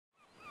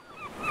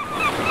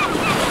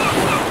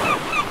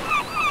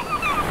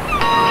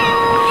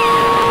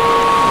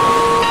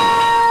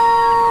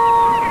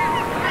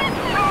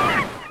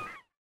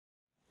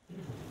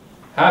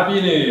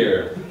Happy New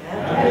Year.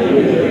 Happy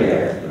New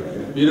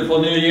Year.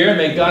 Beautiful New Year.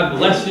 May God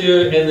bless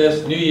you in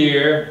this new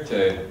year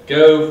to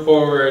go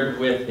forward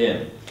with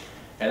Him.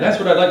 And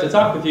that's what I'd like to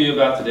talk with you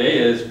about today,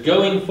 is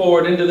going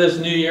forward into this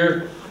new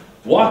year,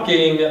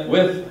 walking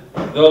with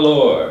the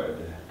Lord.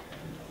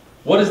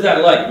 What is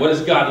that like? What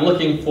is God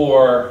looking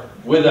for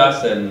with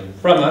us and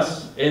from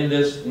us in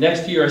this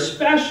next year,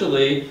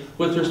 especially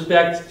with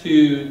respect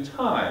to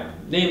time?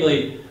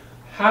 Namely,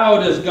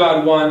 how does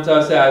God want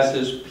us as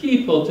His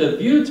people to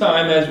view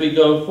time as we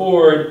go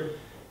forward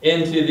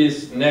into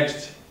this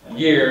next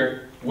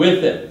year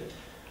with Him?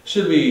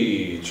 Should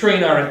we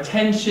train our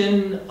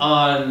attention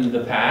on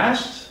the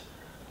past,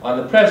 on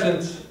the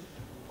present,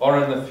 or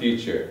on the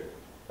future?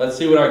 Let's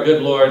see what our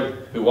good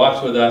Lord, who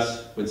walks with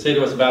us, would say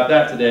to us about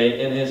that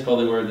today in His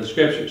holy word, the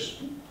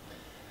Scriptures.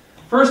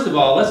 First of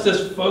all, let's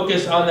just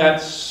focus on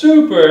that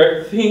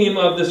super theme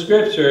of the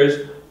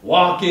Scriptures,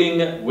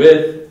 walking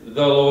with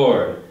the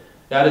Lord.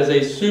 That is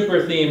a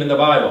super theme in the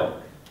Bible.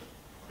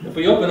 If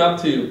we open up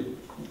to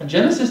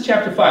Genesis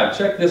chapter 5,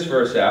 check this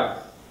verse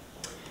out.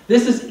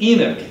 This is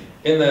Enoch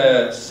in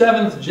the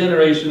 7th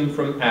generation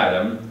from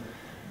Adam.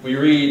 We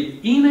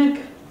read,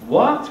 Enoch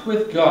walked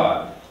with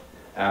God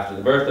after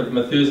the birth of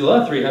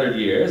Methuselah 300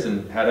 years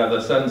and had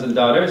other sons and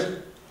daughters.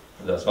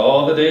 Thus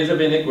all the days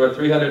of Enoch were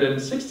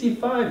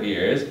 365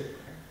 years.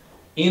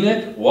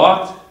 Enoch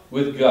walked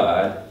with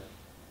God,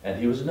 and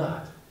he was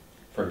not,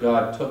 for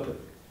God took him.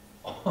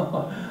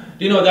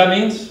 Do you know what that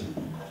means?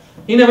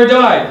 He never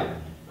died.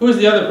 Who is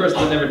the other person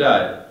that never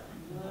died?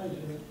 Elijah.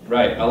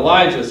 Right,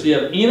 Elijah. So you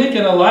have Enoch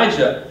and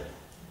Elijah.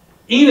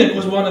 Enoch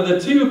was one of the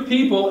two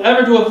people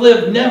ever to have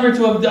lived, never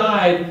to have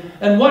died.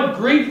 And what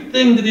great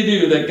thing did he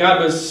do that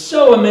God was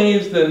so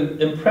amazed and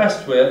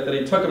impressed with that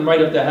He took him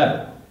right up to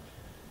heaven?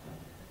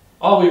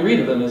 All we read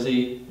of him is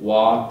he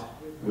walked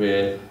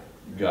with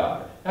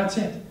God. That's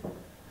it.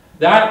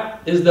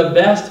 That is the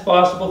best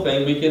possible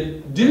thing we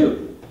could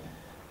do.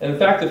 In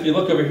fact, if you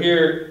look over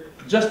here,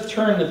 just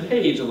turn the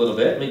page a little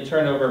bit. Let me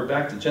turn over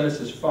back to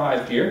Genesis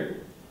 5 here.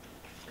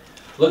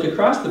 Look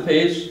across the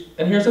page,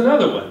 and here's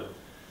another one.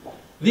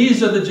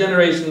 These are the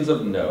generations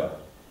of Noah.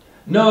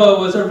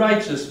 Noah was a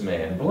righteous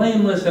man,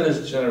 blameless in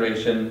his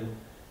generation.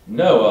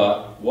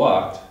 Noah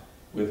walked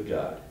with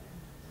God.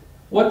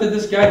 What did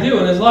this guy do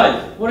in his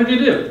life? What did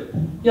he do?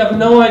 You have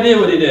no idea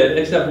what he did,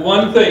 except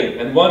one thing,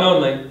 and one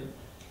only.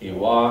 He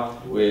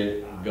walked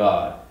with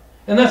God.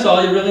 And that's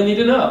all you really need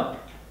to know.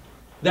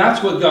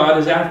 That's what God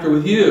is after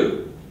with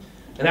you,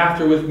 and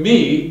after with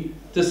me,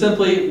 to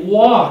simply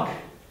walk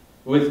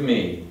with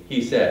me,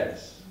 He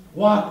says.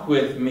 Walk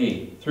with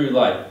me through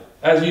life.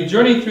 As you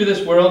journey through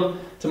this world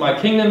to my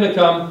kingdom to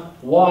come,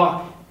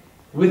 walk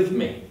with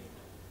me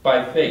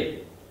by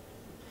faith.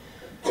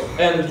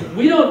 And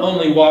we don't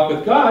only walk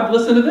with God.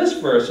 Listen to this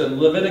verse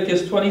in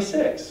Leviticus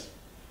 26.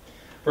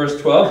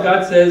 Verse 12,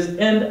 God says,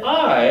 And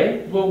I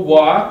will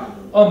walk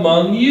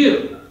among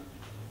you,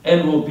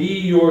 and will be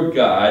your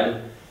God,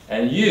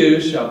 and you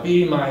shall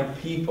be my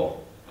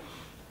people.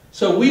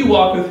 So we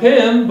walk with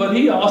Him, but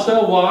He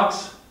also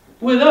walks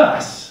with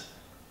us.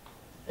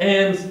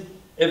 And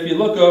if you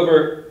look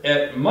over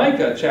at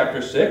Micah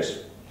chapter 6,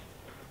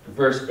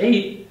 verse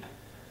 8,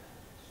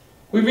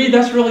 we read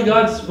that's really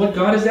what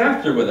God is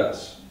after with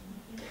us.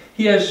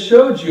 He has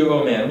showed you,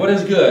 O man, what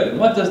is good, and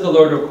what does the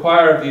Lord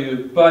require of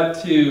you,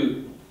 but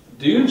to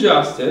do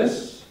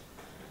justice,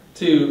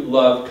 to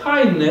love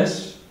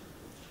kindness,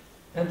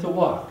 and to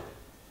walk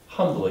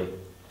humbly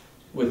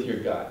with your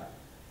God.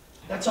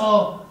 That's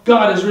all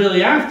God is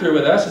really after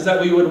with us, is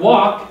that we would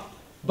walk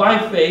by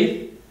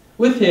faith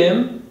with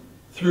Him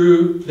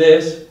through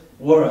this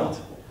world.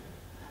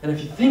 And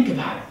if you think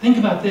about it, think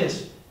about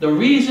this. The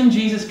reason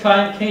Jesus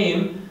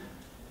came,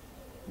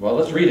 well,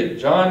 let's read it.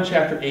 John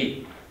chapter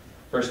 8,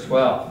 verse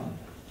 12.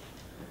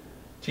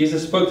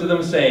 Jesus spoke to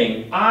them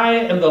saying, I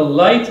am the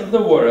light of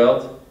the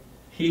world.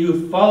 He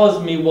who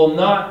follows me will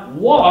not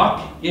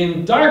walk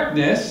in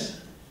darkness,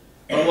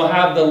 but will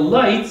have the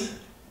light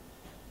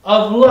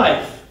of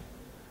life.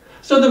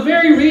 So the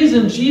very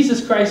reason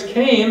Jesus Christ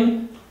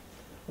came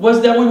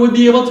was that we would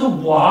be able to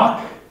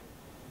walk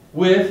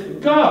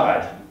with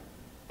God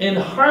in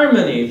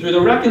harmony through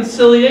the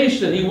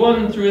reconciliation He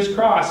won through His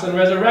cross and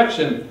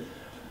resurrection,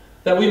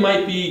 that we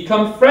might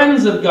become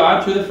friends of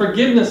God through the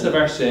forgiveness of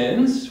our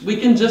sins. We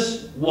can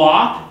just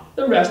walk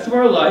the rest of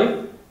our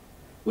life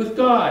with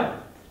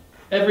God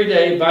every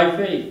day by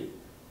faith.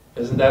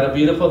 Isn't that a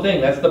beautiful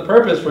thing? That's the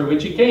purpose for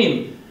which He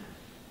came.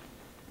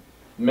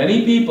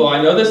 Many people,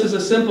 I know this is a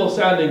simple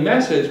sounding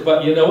message,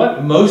 but you know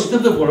what? Most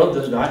of the world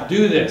does not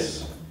do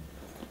this.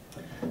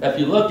 If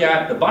you look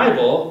at the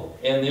Bible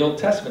in the Old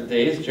Testament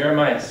days,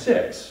 Jeremiah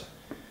 6,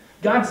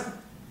 God's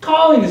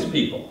calling His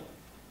people.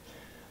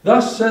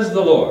 Thus says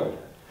the Lord,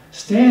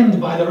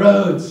 stand by the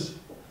roads,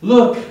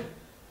 look,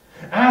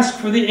 ask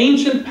for the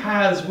ancient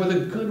paths where the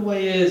good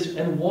way is,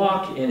 and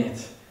walk in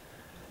it,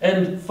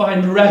 and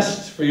find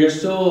rest for your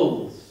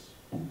souls.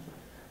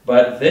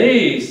 But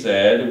they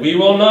said, we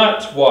will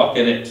not walk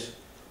in it.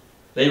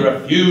 They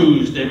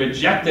refused, they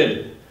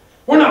rejected.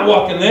 We're not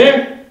walking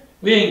there.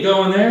 We ain't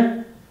going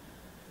there.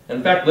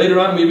 In fact, later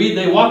on we read,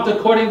 they walked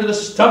according to the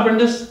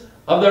stubbornness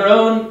of their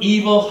own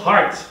evil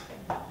heart.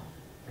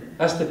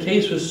 That's the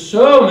case with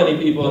so many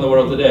people in the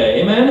world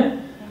today.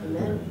 Amen?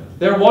 Amen.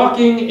 They're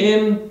walking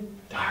in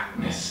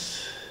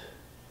darkness.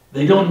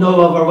 They don't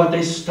know over what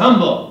they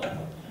stumble.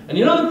 And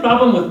you know the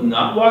problem with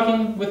not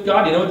walking with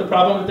God? You know what the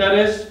problem with that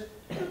is?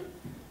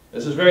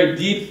 This is a very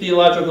deep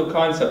theological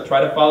concept.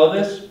 Try to follow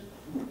this.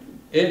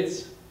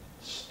 It's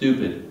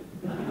stupid.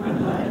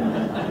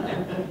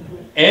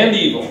 And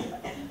evil.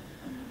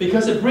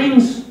 Because it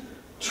brings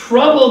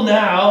trouble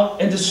now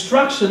and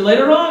destruction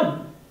later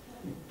on.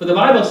 But the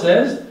Bible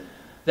says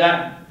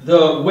that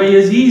the way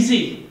is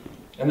easy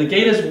and the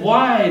gate is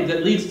wide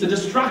that leads to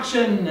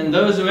destruction, and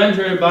those who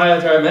enter by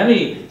it are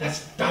many.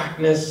 That's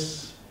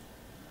darkness.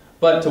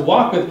 But to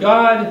walk with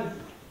God,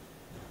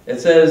 it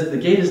says the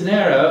gate is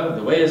narrow,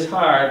 the way is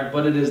hard,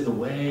 but it is the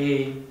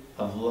way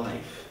of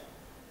life.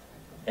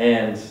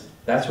 And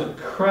that's what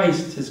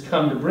Christ has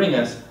come to bring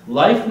us.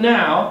 Life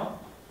now,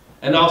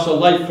 and also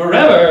life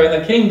forever in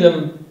the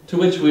kingdom to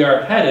which we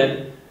are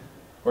headed,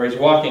 where He's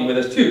walking with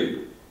us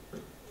too.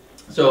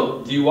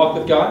 So, do you walk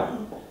with God?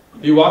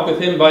 Do you walk with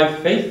Him by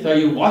faith? Are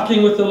you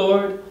walking with the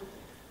Lord?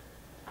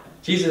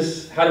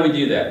 Jesus, how do we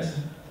do that?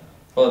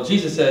 Well,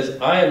 Jesus says,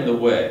 I am the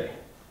way.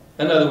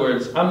 In other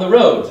words, I'm the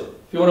road.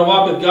 If you want to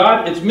walk with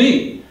God, it's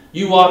me.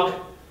 You walk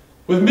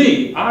with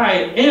me. I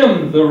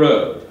am the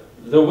road,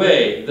 the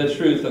way, the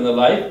truth, and the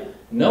life.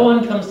 No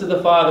one comes to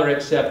the Father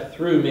except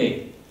through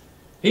me.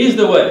 He's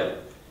the way.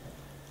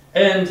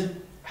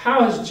 And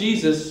how has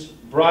Jesus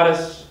brought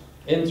us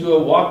into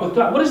a walk with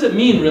God? What does it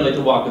mean, really,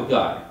 to walk with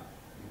God?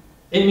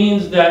 It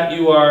means that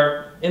you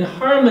are in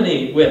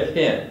harmony with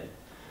Him,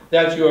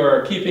 that you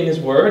are keeping His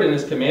word and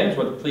His commands,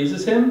 what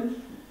pleases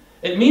Him.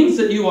 It means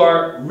that you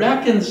are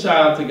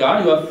reconciled to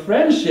God. You have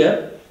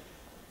friendship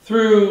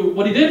through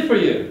what He did for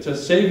you to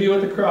save you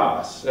at the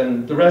cross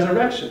and the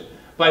resurrection.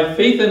 By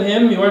faith in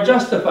Him, you are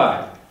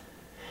justified.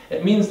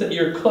 It means that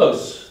you're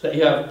close, that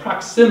you have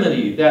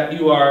proximity, that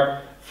you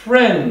are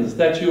friends,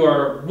 that you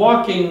are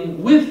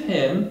walking with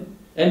Him,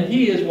 and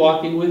He is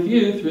walking with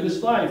you through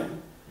this life.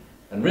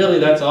 And really,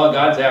 that's all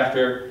God's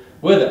after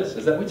with us,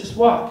 is that we just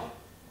walk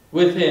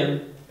with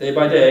Him day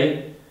by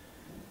day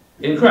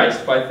in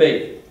Christ by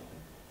faith.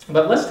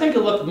 But let's take a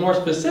look more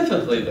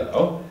specifically,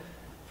 though,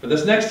 for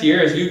this next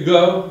year, as you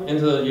go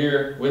into the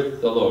year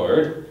with the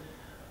Lord.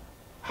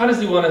 How does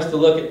He want us to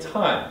look at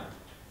time?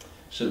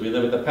 Should we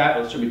live at the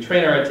past? Should we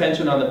train our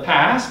attention on the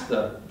past,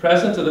 the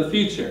present, or the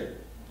future?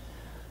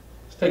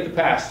 Let's take the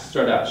past to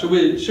start out. Should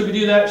we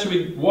do that? Should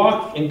we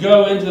walk and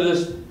go into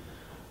this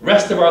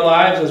rest of our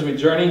lives as we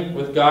journey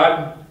with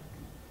God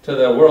to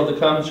the world to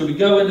come? Should we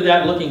go into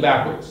that looking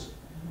backwards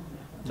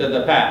to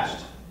the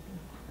past?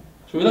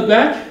 Should we look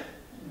back?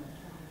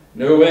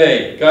 No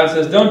way. God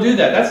says, don't do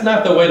that. That's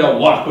not the way to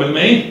walk with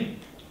me.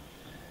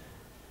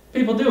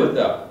 People do it,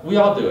 though. We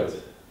all do it.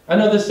 I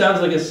know this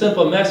sounds like a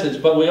simple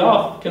message, but we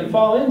all can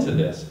fall into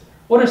this.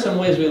 What are some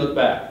ways we look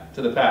back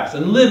to the past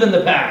and live in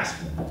the past?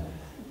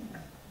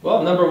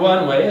 Well, number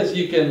one way is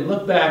you can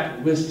look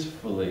back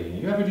wistfully.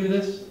 You ever do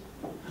this?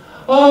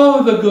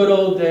 Oh, the good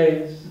old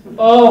days.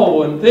 Oh,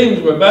 when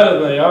things were better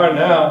than they are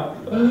now.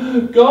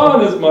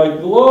 Gone is my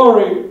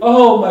glory.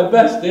 Oh, my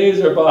best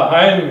days are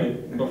behind me.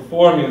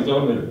 Before me is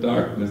only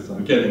darkness.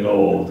 I'm getting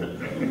old.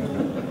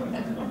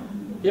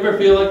 You ever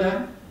feel like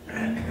that?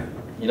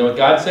 You know what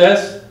God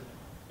says?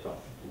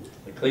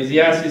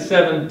 Ecclesiastes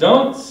 7,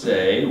 don't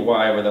say,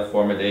 why were the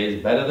former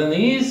days better than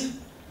these?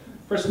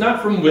 For it's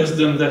not from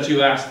wisdom that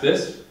you ask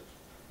this.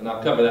 And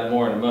I'll cover that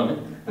more in a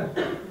moment.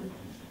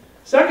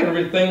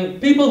 Second thing,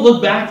 people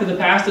look back to the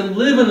past and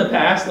live in the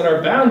past and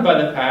are bound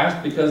by the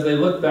past because they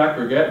look back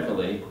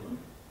regretfully.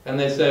 And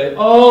they say,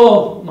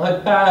 oh, my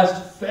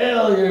past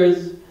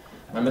failures,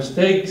 my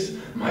mistakes,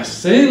 my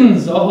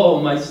sins. Oh,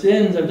 my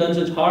sins, I've done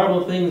such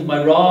horrible things,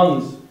 my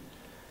wrongs.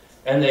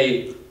 And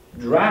they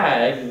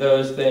drag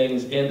those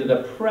things into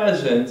the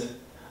present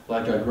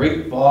like a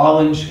great ball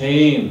and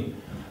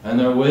chain. And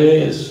their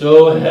weight is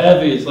so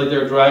heavy. It's like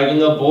they're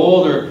dragging a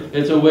boulder.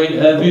 It's a weight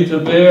heavy to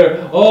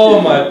bear.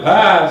 Oh, my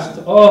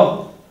past.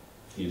 Oh,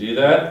 you do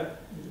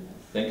that?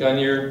 Think on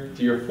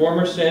your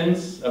former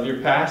sins of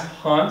your past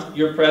haunt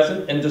your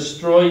present and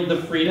destroy the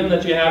freedom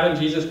that you have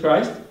in Jesus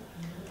Christ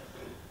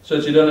so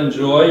that you don't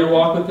enjoy your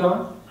walk with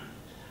God?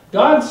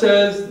 God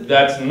says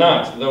that's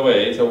not the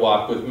way to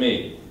walk with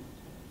me.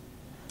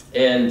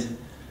 And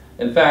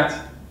in fact,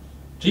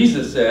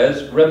 Jesus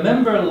says,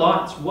 remember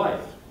Lot's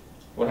wife.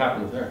 What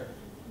happened with her?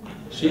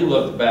 She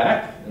looked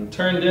back and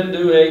turned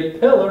into a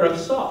pillar of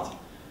salt.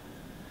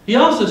 He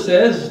also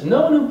says,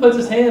 no one who puts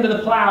his hand to the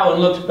plow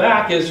and looks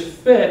back is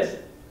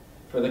fit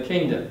for the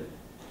kingdom.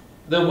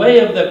 The way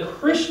of the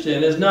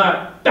Christian is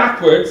not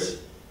backwards,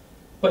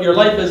 but your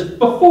life is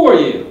before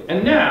you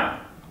and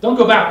now. Don't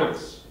go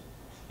backwards.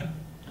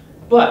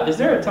 But is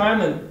there a time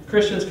when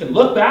Christians can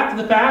look back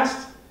to the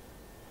past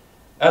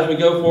as we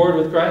go forward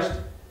with Christ?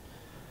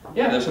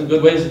 Yeah, there's some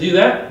good ways to do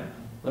that.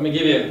 Let me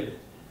give you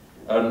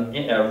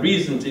a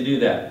reason to do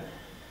that.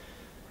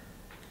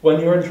 When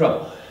you're in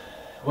trouble,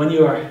 when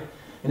you are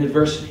in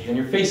adversity and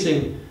you're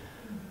facing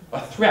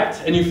a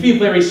threat and you feel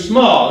very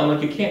small and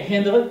like you can't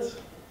handle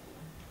it,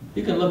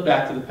 you can look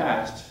back to the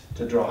past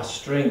to draw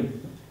strength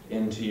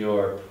into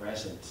your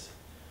present.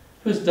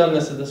 Who's done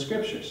this in the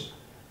scriptures?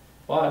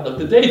 Well, I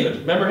looked at David.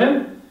 Remember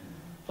him?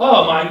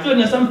 Oh my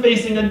goodness, I'm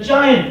facing a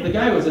giant. The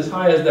guy was as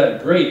high as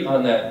that grate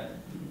on that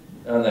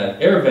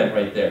air vent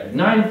right there,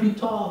 9 feet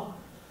tall.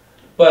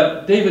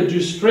 But David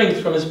drew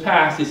strength from his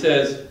past. He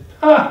says,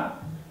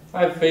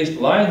 I've faced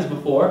lions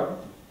before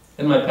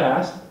in my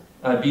past.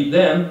 I beat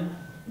them.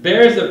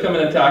 Bears have come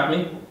and attacked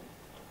me.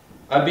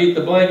 I beat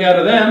the blank out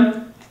of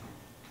them.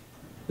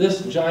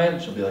 This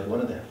giant shall be like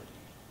one of them,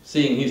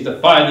 seeing he's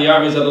defied the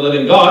armies of the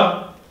living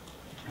God.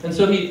 And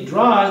so he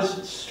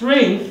draws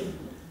strength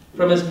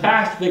from his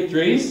past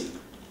victories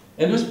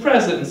into his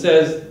present and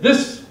says,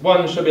 this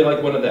one shall be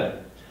like one of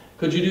them.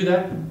 Could you do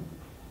that?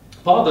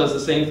 Paul does the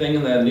same thing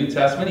in the New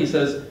Testament. He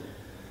says,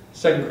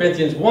 2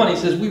 Corinthians 1, he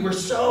says, we were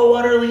so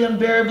utterly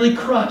unbearably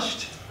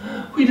crushed.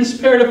 We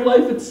despaired of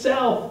life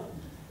itself.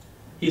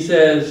 He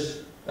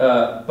says,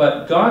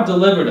 but God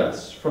delivered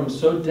us from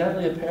so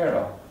deadly a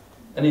peril,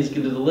 and he's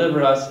going to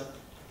deliver us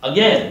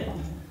again.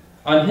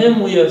 On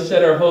him we have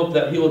set our hope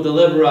that he will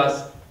deliver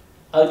us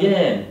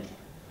again.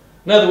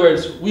 In other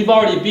words, we've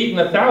already beaten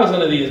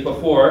 1,000 of these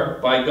before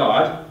by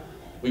God.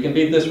 We can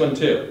beat this one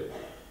too.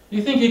 Do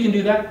you think you can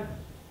do that?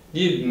 Do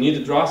you need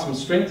to draw some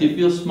strength? Do you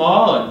feel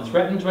small and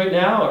threatened right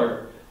now,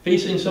 or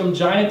facing some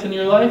giant in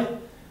your life?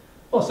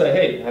 Well, say,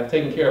 hey, I've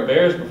taken care of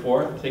bears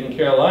before. I've taken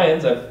care of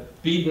lions.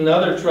 I've beaten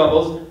other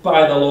troubles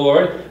by the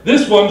Lord.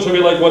 This one shall be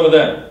like one of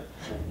them.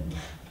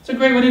 It's a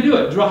great way to do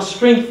it. Draw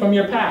strength from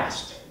your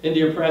past into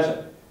your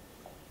present.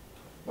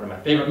 One of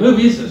my favorite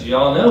movies, as you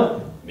all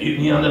know,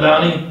 Mutiny on the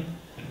Bounty,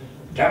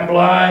 Captain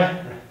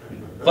Bligh.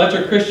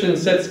 Fletcher Christian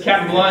sets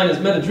Captain Bligh and his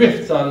men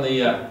adrift on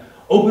the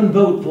open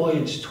boat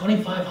voyage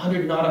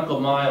 2,500 nautical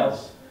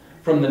miles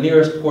from the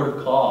nearest port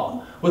of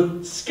call,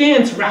 with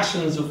scant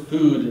rations of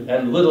food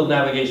and little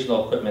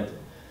navigational equipment.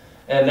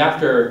 And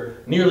after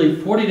nearly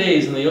 40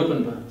 days in the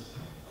open boat,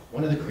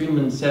 one of the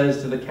crewmen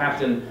says to the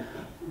captain,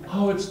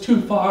 oh, it's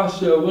too far,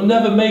 sir. We'll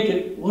never make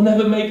it. We'll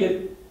never make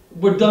it.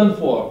 We're done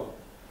for.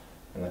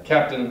 And the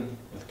captain,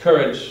 with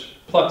courage,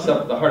 plucks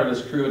up the heart of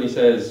his crew and he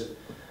says,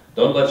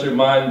 don't let your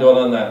mind dwell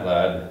on that,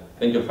 lad.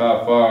 Think of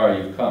how far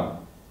you've come.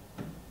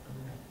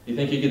 You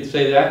think you could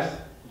say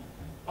that?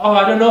 Oh,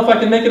 I don't know if I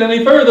can make it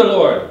any further,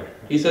 Lord.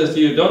 He says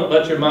to you, don't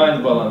let your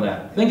mind dwell on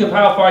that. Think of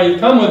how far you've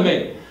come with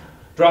me.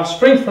 Draw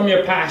strength from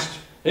your past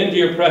into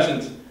your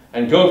present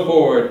and go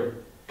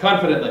forward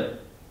confidently.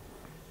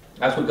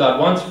 That's what God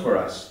wants for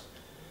us.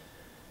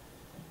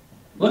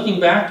 Looking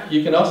back,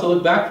 you can also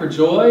look back for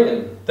joy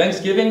and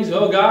thanksgivings.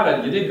 Oh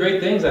God, you did great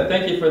things. I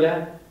thank you for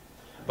that.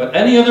 But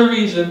any other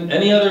reason,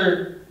 any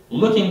other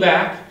looking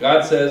back,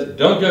 God says,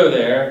 don't go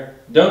there.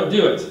 Don't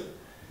do it.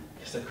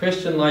 Because the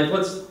Christian life,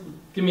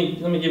 let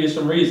me give you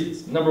some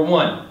reasons. Number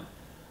one,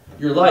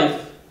 your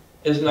life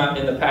is not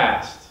in the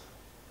past.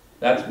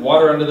 That's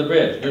water under the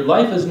bridge. Your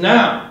life is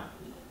now,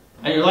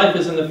 and your life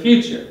is in the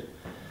future.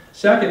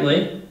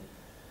 Secondly,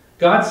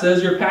 God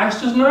says your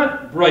past is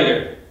not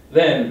brighter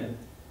than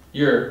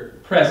your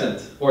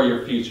present or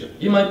your future.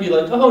 You might be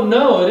like, oh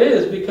no, it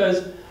is,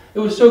 because it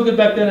was so good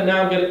back then and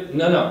now I'm getting...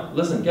 No.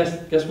 Listen,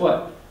 guess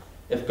what?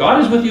 If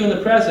God is with you in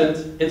the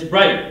present, it's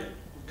brighter.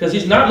 Because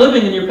he's not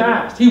living in your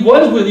past. He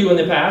was with you in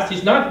the past.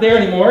 He's not there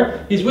anymore.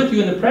 He's with you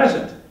in the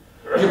present.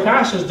 Your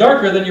past is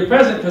darker than your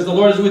present because the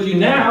Lord is with you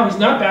now. He's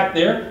not back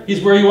there.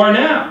 He's where you are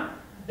now.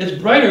 It's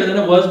brighter than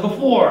it was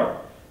before.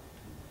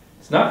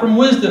 It's not from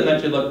wisdom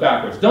that you look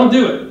backwards. Don't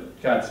do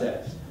it, God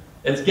says.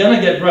 It's going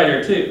to get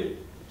brighter too.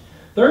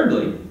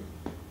 Thirdly,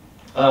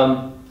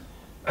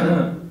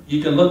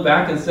 you can look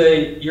back and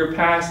say your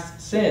past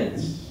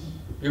sins,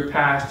 your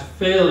past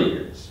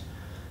failures,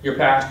 your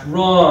past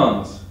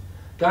wrongs.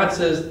 God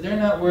says they're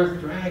not worth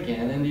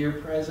dragging into your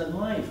present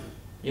life.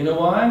 You know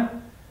why?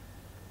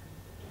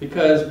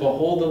 Because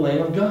behold the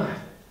Lamb of God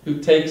who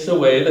takes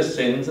away the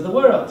sins of the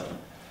world.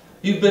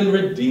 You've been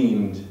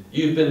redeemed.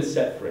 You've been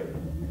set free.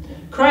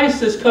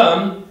 Christ has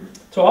come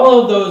to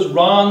all of those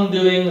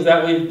wrongdoings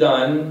that we've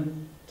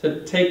done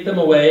to take them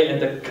away and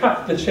to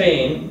cut the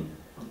chain,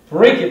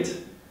 break it,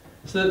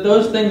 so that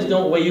those things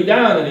don't weigh you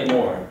down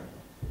anymore.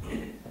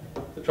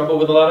 The trouble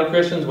with a lot of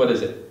Christians, what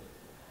is it?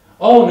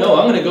 Oh no,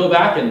 I'm going to go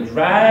back and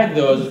drag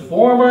those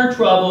former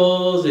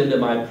troubles into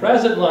my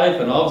present life,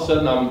 and all of a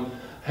sudden I'm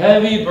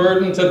heavy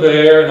burden to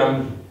bear, and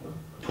I'm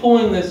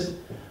pulling this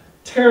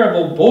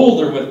terrible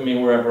boulder with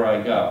me wherever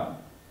I go.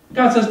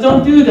 God says,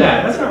 don't do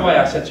that. That's not why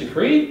I set you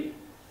free.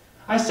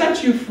 I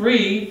set you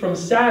free from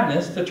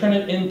sadness to turn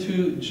it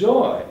into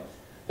joy.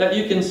 That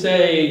you can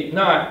say,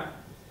 not,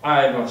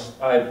 I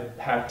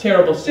have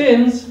terrible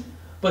sins,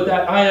 but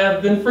that I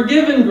have been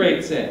forgiven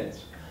great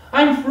sins.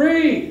 I'm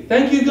free.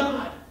 Thank you,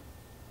 God.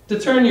 To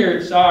turn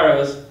your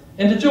sorrows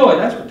into joy.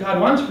 That's what God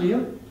wants for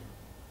you.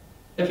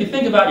 If you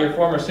think about your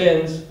former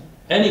sins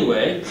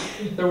anyway,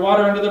 they're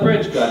water under the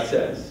bridge, God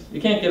says.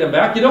 You can't get them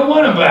back. You don't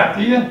want them back,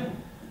 do you?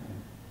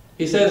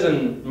 He says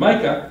in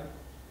Micah,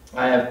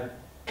 I have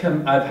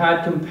I've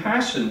had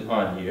compassion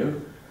on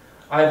you.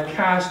 I've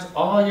cast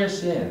all your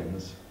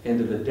sins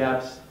into the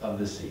depths of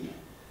the sea.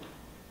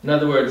 In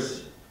other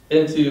words,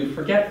 into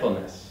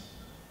forgetfulness.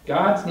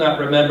 God's not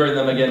remembering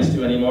them against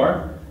you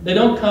anymore. They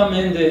don't come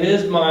into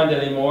his mind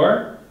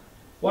anymore.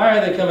 Why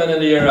are they coming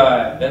into your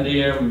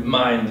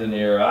mind, into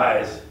your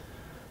eyes?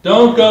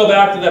 Don't go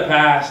back to the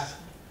past.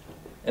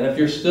 And if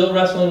you're still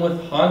wrestling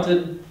with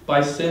haunted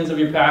by sins of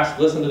your past,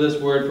 listen to this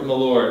word from the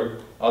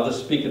Lord. I'll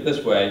just speak it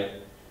this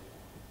way.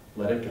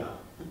 Let it go.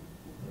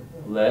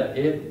 Let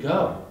it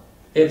go.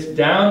 It's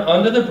down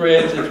under the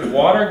bridge. It's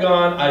water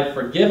gone. I've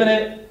forgiven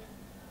it.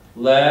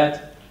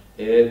 Let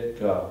it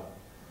go.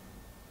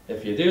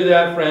 If you do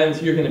that,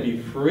 friends, you're going to be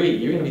free.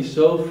 You're going to be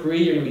so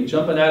free. You're going to be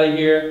jumping out of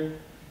here,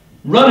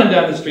 running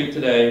down the street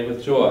today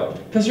with joy.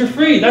 Because you're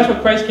free. That's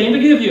what Christ came to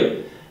give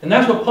you. And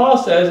that's what Paul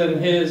says in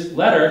his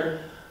letter.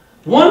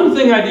 One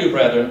thing I do,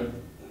 brethren,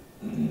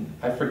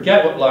 I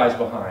forget what lies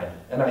behind,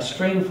 and I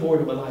strain forward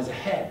to what lies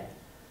ahead,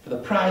 for the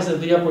prize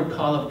of the upward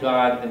call of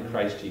God in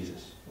Christ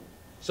Jesus.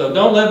 So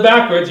don't live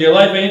backwards. Your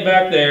life ain't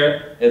back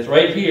there. It's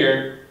right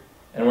here,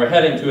 and we're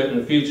heading to it in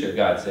the future,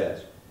 God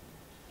says.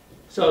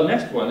 So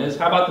next one is,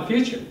 how about the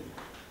future?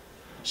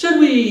 Should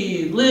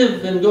we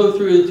live and go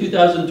through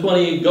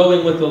 2020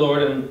 going with the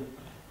Lord and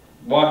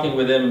walking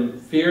with him,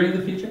 fearing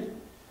the future?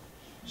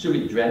 Should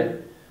we dread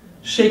it?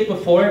 Shake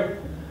before it?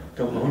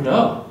 Go, oh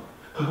no.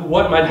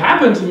 What might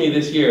happen to me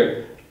this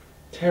year?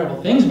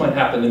 Terrible things might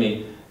happen to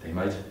me. They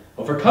might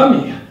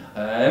overcome me.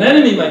 An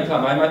enemy might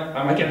come.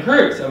 I might get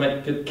hurt. I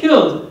might get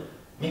killed.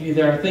 Maybe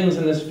there are things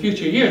in this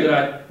future year that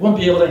I won't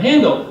be able to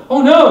handle.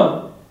 Oh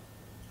no!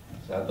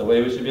 Is that the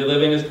way we should be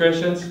living as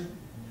Christians?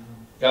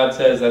 God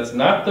says that's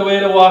not the way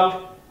to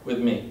walk with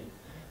me.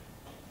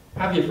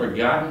 Have you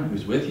forgotten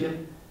who's with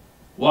you?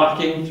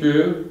 Walking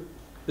through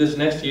this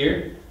next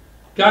year?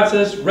 God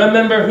says,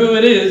 remember who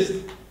it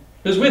is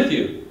who's with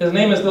you. His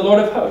name is the Lord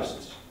of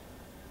hosts.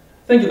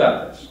 Think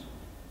about this.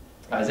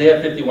 Isaiah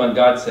 51,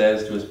 God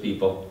says to his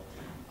people,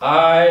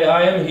 I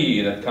am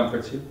he that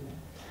comforts you.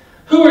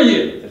 Who are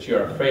you that you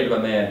are afraid of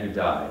a man who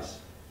dies,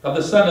 of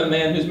the Son of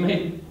Man who's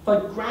made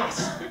like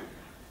grass?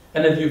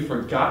 And have you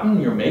forgotten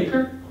your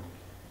Maker,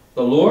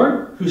 the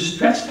Lord, who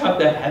stretched out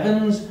the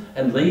heavens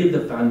and laid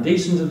the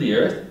foundations of the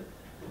earth?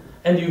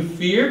 And you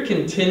fear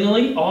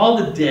continually all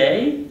the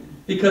day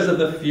because of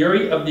the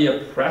fury of the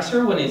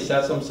oppressor when he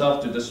sets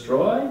himself to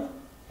destroy?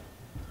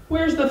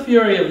 Where's the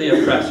fury of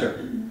the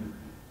oppressor?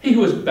 He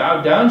who is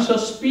bowed down shall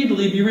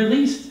speedily be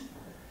released.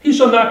 He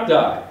shall not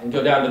die and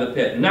go down to the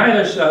pit,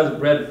 neither shall his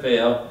bread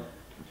fail.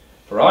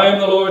 For I am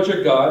the Lord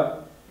your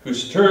God, who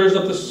stirs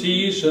up the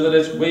seas so that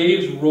its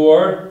waves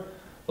roar.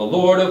 The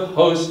Lord of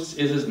hosts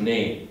is his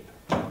name.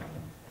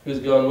 Who's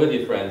going with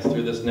you, friends,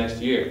 through this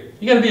next year?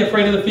 You got to be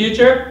afraid of the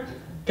future?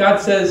 God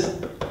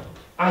says,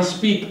 I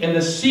speak, and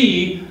the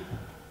sea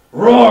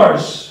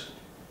roars.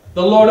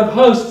 The Lord of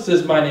hosts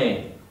is my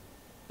name.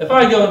 If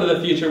I go into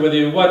the future with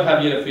you, what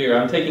have you to fear?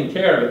 I'm taking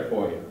care of it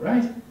for you,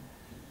 right?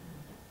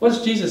 What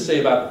does Jesus say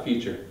about the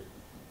future?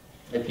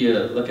 If you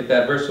look at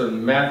that verse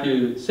in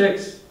Matthew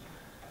 6,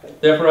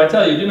 therefore I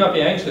tell you, do not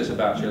be anxious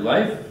about your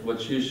life,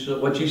 what you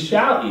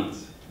shall eat,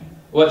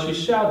 what you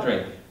shall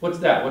drink. What's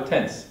that? What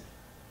tense?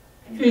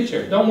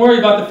 Future. Don't worry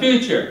about the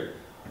future.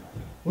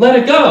 Let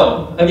it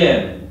go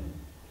again.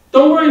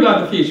 Don't worry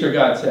about the future,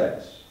 God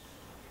says.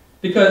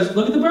 Because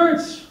look at the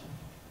birds.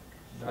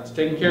 God's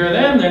taking care of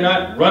them. They're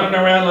not running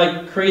around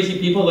like crazy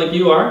people like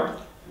you are.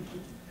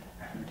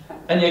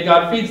 And yet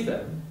God feeds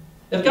them.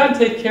 If God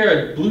takes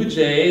care of blue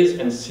jays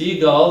and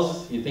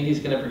seagulls, you think he's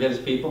going to forget his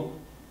people?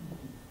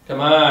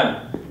 Come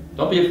on.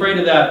 Don't be afraid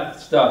of that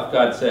stuff,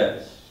 God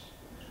says.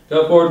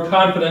 Go forward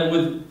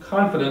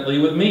confidently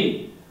with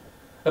me.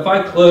 If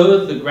I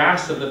clothe the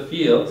grass of the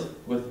field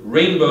with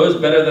rainbows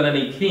better than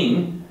any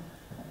king,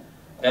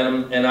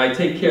 and I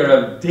take care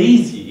of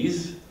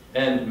daisies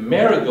and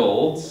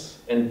marigolds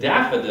and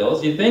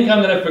daffodils, you think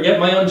I'm going to forget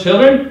my own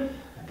children?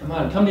 Come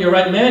on, come to your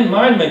right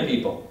mind, my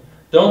people.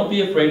 Don't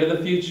be afraid of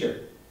the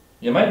future.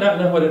 You might not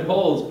know what it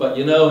holds, but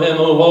you know him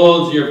who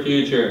holds your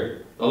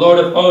future. The Lord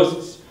of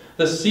hosts.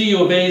 The sea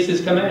obeys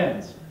his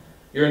commands.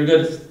 You're in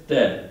good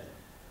stead.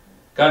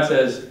 God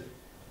says,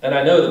 and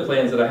I know the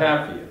plans that I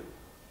have for you,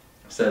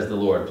 says the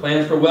Lord.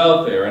 Plans for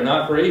welfare and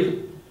not for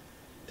evil,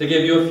 to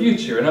give you a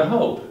future and a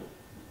hope.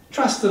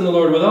 Trust in the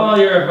Lord with all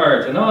your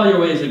heart, and all your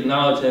ways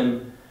acknowledge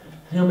him,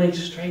 and he'll make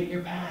straight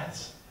your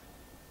paths.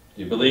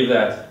 Do you believe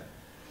that?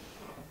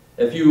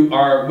 If you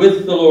are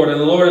with the Lord and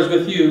the Lord is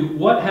with you,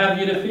 what have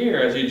you to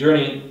fear as you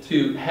journey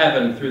to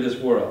heaven through this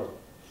world?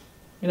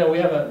 You know, we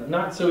have a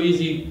not so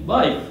easy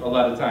life a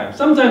lot of times.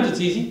 Sometimes it's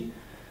easy,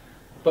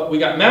 but we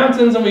got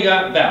mountains and we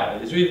got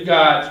valleys. We've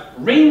got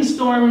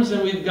rainstorms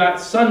and we've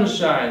got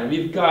sunshine.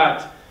 We've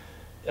got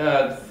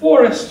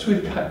forests,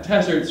 we've got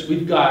deserts,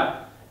 we've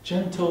got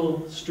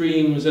gentle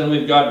streams, and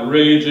we've got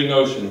raging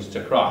oceans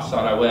to cross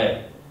on our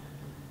way.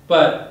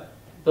 But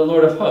the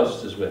Lord of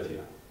hosts is with you.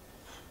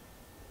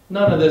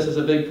 None of this is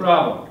a big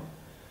problem.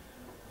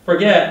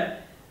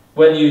 Forget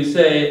when you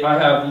say, I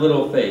have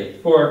little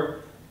faith. For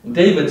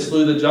David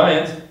slew the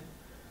giant.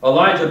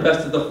 Elijah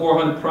bested the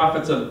 400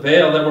 prophets of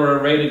Baal that were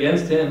arrayed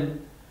against him.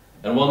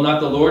 And will not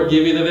the Lord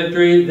give you the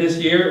victory this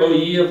year, O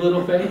ye of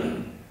little faith?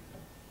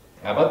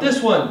 How about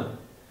this one?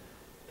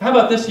 How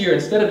about this year,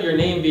 instead of your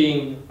name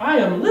being, I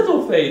am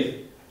little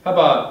faith, how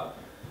about,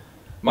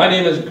 my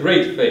name is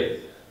great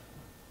faith?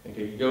 Think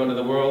you could go into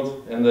the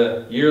world in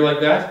the year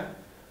like that?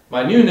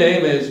 My new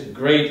name is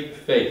great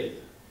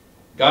faith.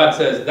 God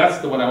says, that's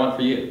the one I want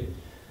for you.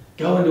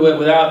 Go into it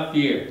without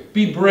fear.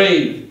 Be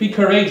brave. Be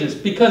courageous.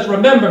 Because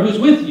remember who's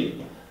with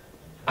you.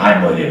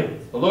 I'm with you,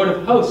 the Lord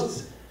of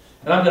hosts.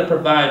 And I'm going to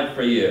provide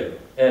for you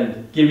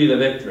and give you the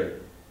victory.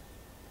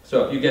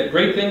 So if you get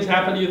great things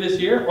happen to you this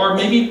year, or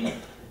maybe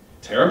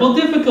terrible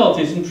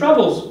difficulties and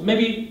troubles,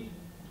 maybe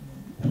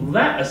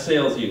that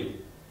assails you.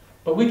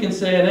 But we can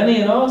say in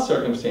any and all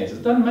circumstances,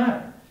 it doesn't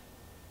matter.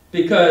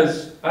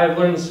 Because I've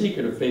learned the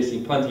secret of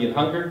facing plenty and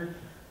hunger,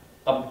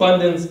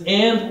 abundance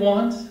and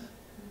want.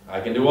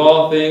 I can do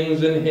all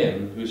things in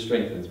Him who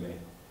strengthens me.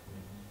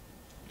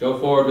 Go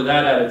forward with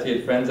that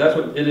attitude, friends. That's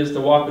what it is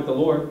to walk with the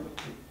Lord.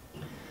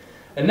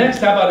 And next,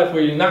 how about if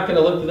we're not going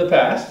to look to the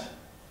past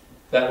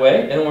that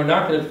way, and we're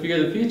not going to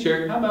fear the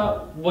future, how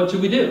about what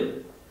should we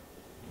do?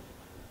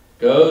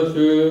 Go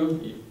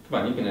through,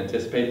 come on, you can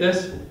anticipate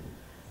this.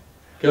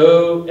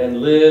 Go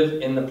and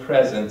live in the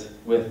present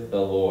with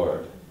the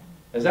Lord.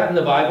 Is that in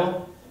the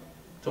Bible?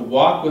 To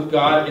walk with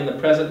God in the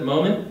present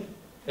moment?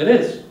 It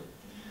is.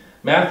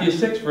 Matthew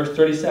 6, verse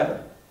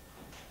 37.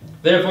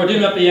 Therefore do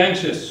not be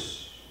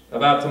anxious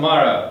about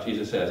tomorrow,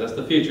 Jesus says. That's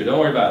the future. Don't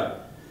worry about it.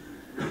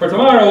 For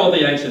tomorrow will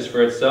be anxious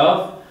for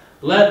itself.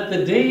 Let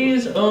the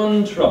day's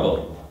own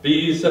trouble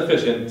be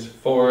sufficient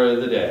for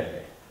the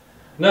day.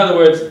 In other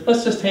words,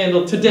 let's just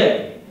handle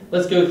today.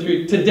 Let's go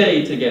through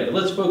today together.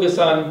 Let's focus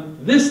on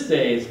this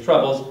day's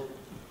troubles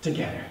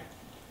together.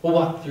 We'll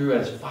walk through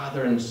as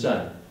father and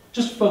son.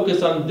 Just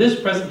focus on this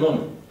present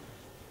moment.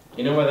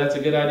 You know why that's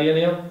a good idea,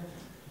 Neil?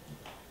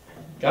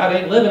 God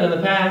ain't living in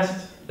the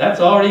past. That's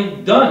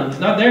already done. He's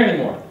not there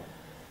anymore.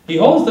 He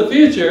holds the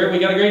future. We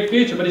got a great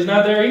future, but He's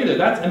not there either.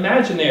 That's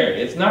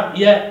imaginary. It's not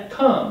yet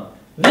come.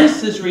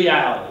 This is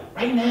reality,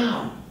 right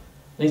now.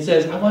 And He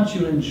says, I want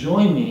you to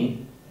enjoy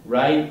me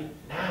right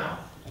now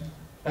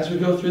as we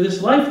go through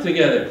this life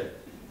together.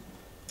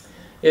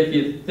 If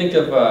you think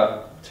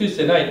of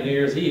Tuesday night, New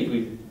Year's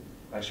Eve,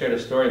 I shared a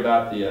story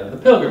about the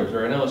Pilgrims,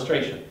 or an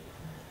illustration.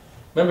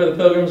 Remember the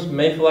Pilgrims,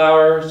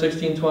 Mayflower,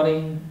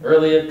 1620,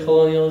 early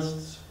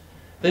colonialists?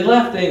 They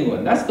left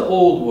England. That's the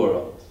old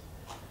world.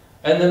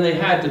 And then they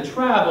had to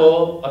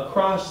travel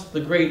across the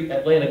great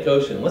Atlantic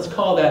Ocean. Let's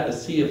call that the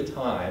Sea of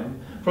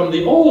Time. From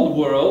the old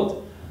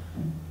world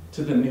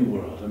to the new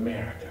world,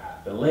 America.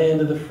 The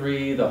land of the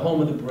free, the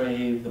home of the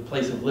brave, the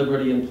place of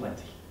liberty and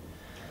plenty.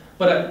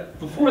 But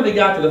before they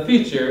got to the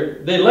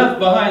future, they left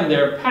behind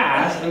their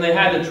past and they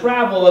had to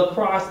travel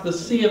across the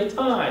Sea of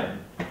Time.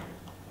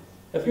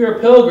 If you're a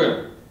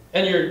pilgrim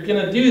and you're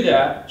going to do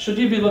that, should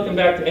you be looking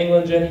back to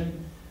England, Jenny?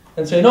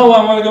 And say, no,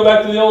 I want to go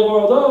back to the old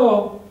world.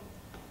 Oh.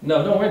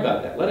 No, don't worry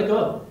about that. Let it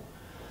go.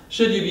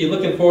 Should you be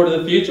looking forward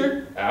to the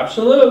future?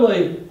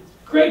 Absolutely.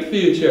 Great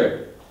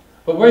future.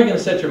 But where are you going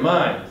to set your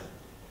mind?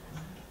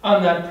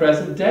 On that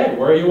present day,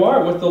 where you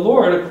are with the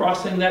Lord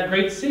crossing that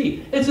great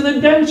sea. It's an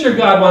adventure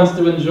God wants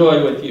to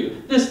enjoy with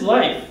you. This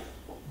life,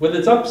 with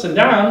its ups and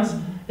downs,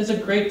 is a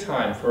great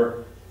time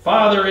for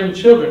father and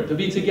children to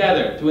be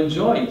together, to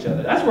enjoy each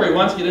other. That's where He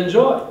wants you to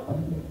enjoy.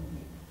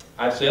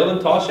 I've sailed in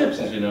tall ships,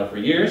 as you know, for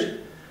years.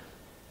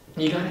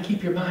 You got to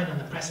keep your mind on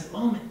the present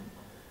moment.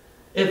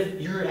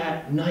 If you're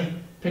at night,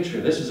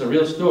 picture, this is a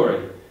real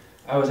story.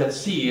 I was at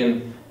sea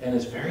and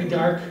it's very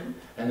dark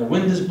and the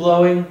wind is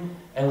blowing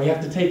and we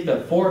have to take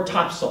the fore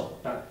topsail,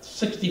 about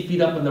 60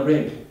 feet up in the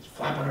rig. It's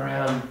flapping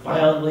around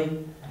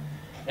violently.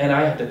 And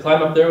I have to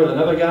climb up there with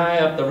another guy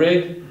up the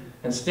rig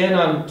and stand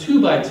on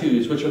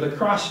 2x2s, which are the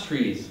cross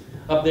trees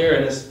up there,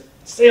 and this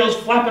sail's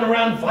flapping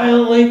around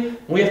violently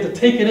and we have to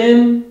take it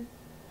in.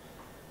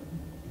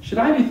 Should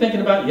I be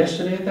thinking about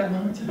yesterday at that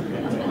moment?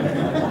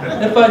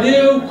 If I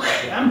do,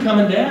 I'm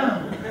coming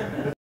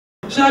down.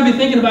 Should I be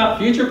thinking about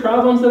future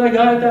problems that I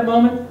got at that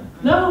moment?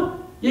 No.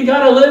 You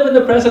got to live in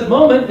the present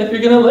moment if you're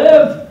going to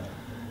live.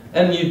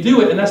 And you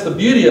do it, and that's the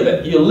beauty of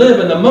it. You live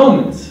in the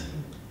moment.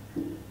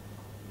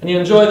 And you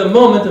enjoy the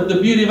moment of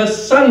the beauty of a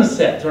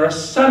sunset or a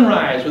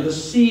sunrise with the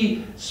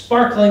sea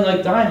sparkling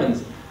like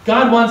diamonds.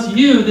 God wants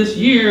you this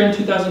year in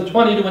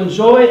 2020 to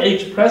enjoy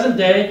each present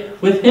day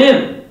with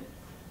Him.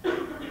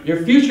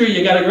 Your future,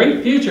 you got a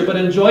great future, but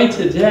enjoy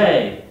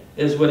today,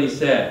 is what He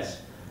says.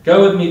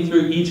 Go with me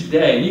through each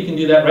day, and you can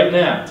do that right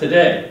now,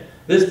 today,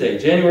 this day,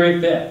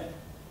 January 5th.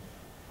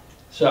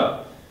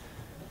 So,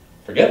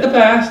 forget the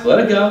past, let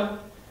it go.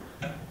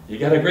 You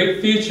got a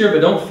great future, but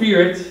don't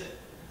fear it.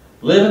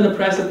 Live in the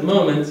present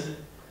moment,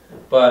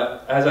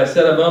 but as I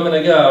said a moment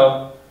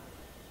ago,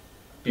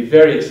 be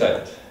very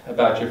excited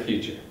about your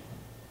future.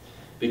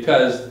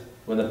 Because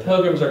when the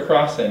pilgrims are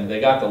crossing, they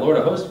got the Lord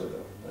of hosts with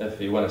them,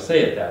 if you want to say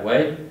it that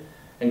way.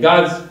 And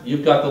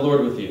you've got the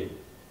Lord with you.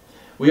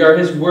 We are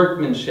His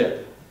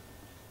workmanship.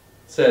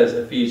 says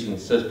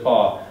Ephesians, says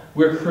Paul.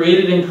 We're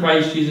created in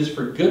Christ Jesus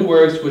for good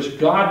works which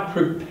God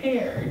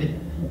prepared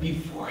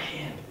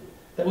beforehand,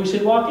 that we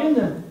should walk in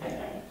them.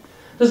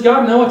 Does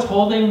God know what's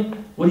holding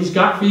what He's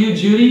got for you,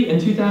 Judy, in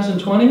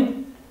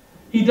 2020?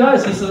 He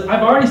does. He says,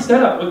 I've already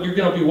set up what you're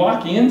going to be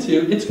walking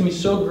into. It's going to be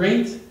so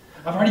great.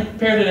 I've already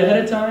prepared it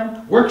ahead of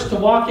time. Works to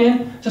walk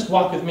in. Just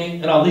walk with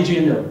me and I'll lead you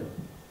into it.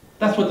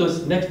 That's what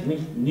this next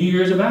New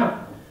Year is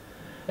about.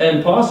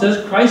 And Paul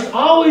says, Christ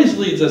always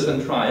leads us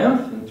in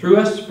triumph, and through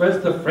us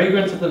spreads the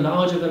fragrance of the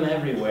knowledge of Him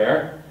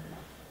everywhere.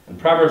 And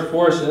Proverbs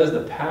 4 says,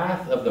 the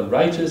path of the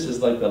righteous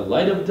is like the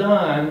light of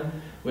dawn,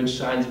 which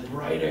shines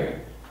brighter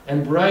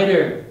and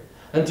brighter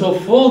until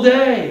full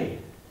day.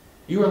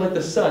 You are like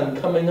the sun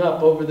coming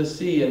up over the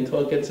sea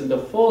until it gets into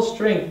full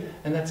strength,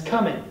 and that's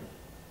coming.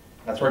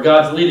 That's where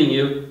God's leading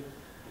you,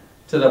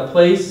 to the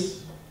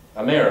place,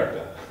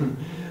 America,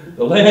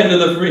 the land of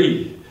the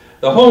free,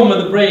 the home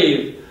of the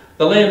brave,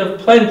 the land of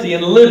plenty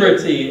and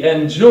liberty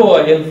and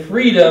joy and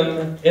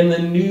freedom in the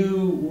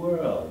new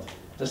world.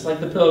 Just like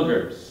the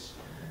pilgrims.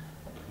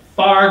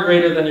 Far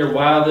greater than your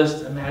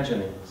wildest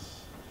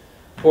imaginings.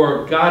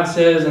 For God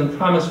says and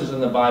promises in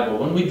the Bible,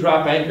 when we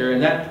drop anchor in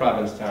that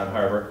Provincetown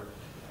harbor,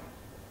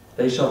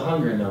 they shall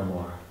hunger no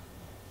more.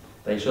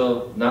 They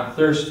shall not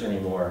thirst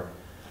anymore.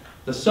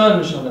 The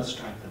sun shall not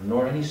strike them,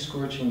 nor any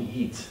scorching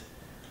heat.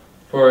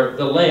 For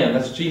the Lamb,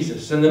 that's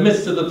Jesus, in the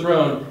midst of the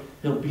throne,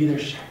 He'll be their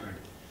shepherd.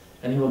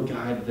 And He will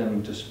guide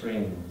them to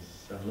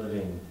springs of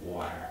living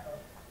water.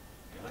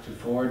 You're looking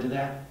forward to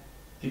that?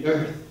 The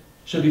earth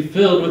shall be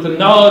filled with the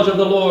knowledge of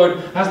the Lord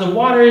as the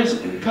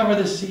waters cover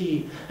the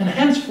sea. And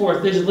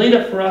henceforth there is laid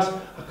up for us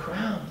a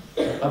crown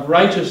of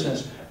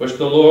righteousness, which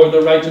the Lord,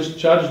 the righteous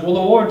judge, will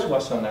award to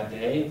us on that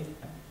day.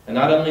 And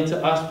not only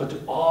to us, but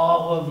to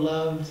all who have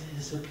loved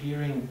His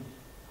appearing.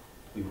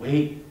 We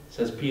wait,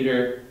 says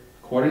Peter,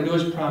 according to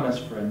His promise,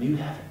 for a new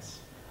heavens,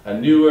 a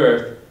new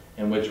earth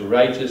in which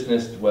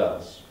righteousness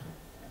dwells.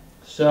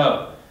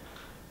 So,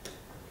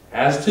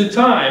 as to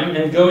time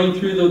and going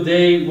through the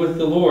day with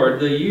the Lord,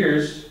 the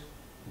years,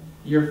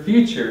 your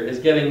future is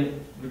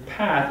getting, the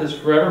path is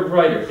forever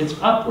brighter. It's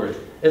upward.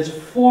 It's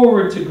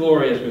forward to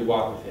glory as we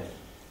walk with Him.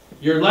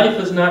 Your life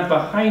is not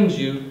behind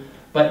you,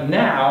 but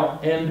now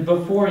and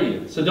before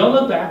you. So don't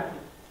look back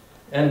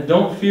and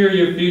don't fear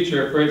your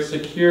future, for it's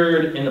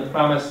secured in the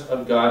promise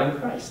of God in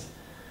Christ.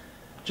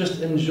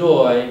 Just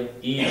enjoy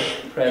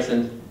each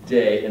present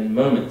day and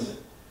moment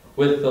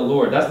with the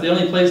Lord. That's the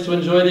only place to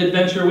enjoy the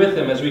adventure with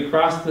Him as we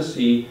cross the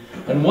sea.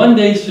 And one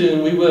day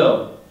soon we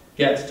will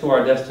get to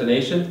our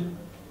destination,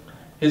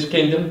 His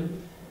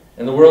kingdom,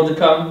 and the world to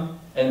come.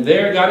 And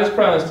there God has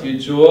promised you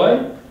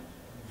joy,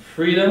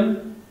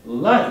 freedom,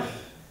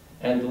 life,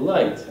 and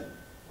light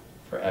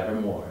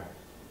forevermore.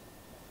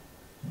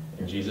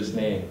 In Jesus'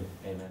 name.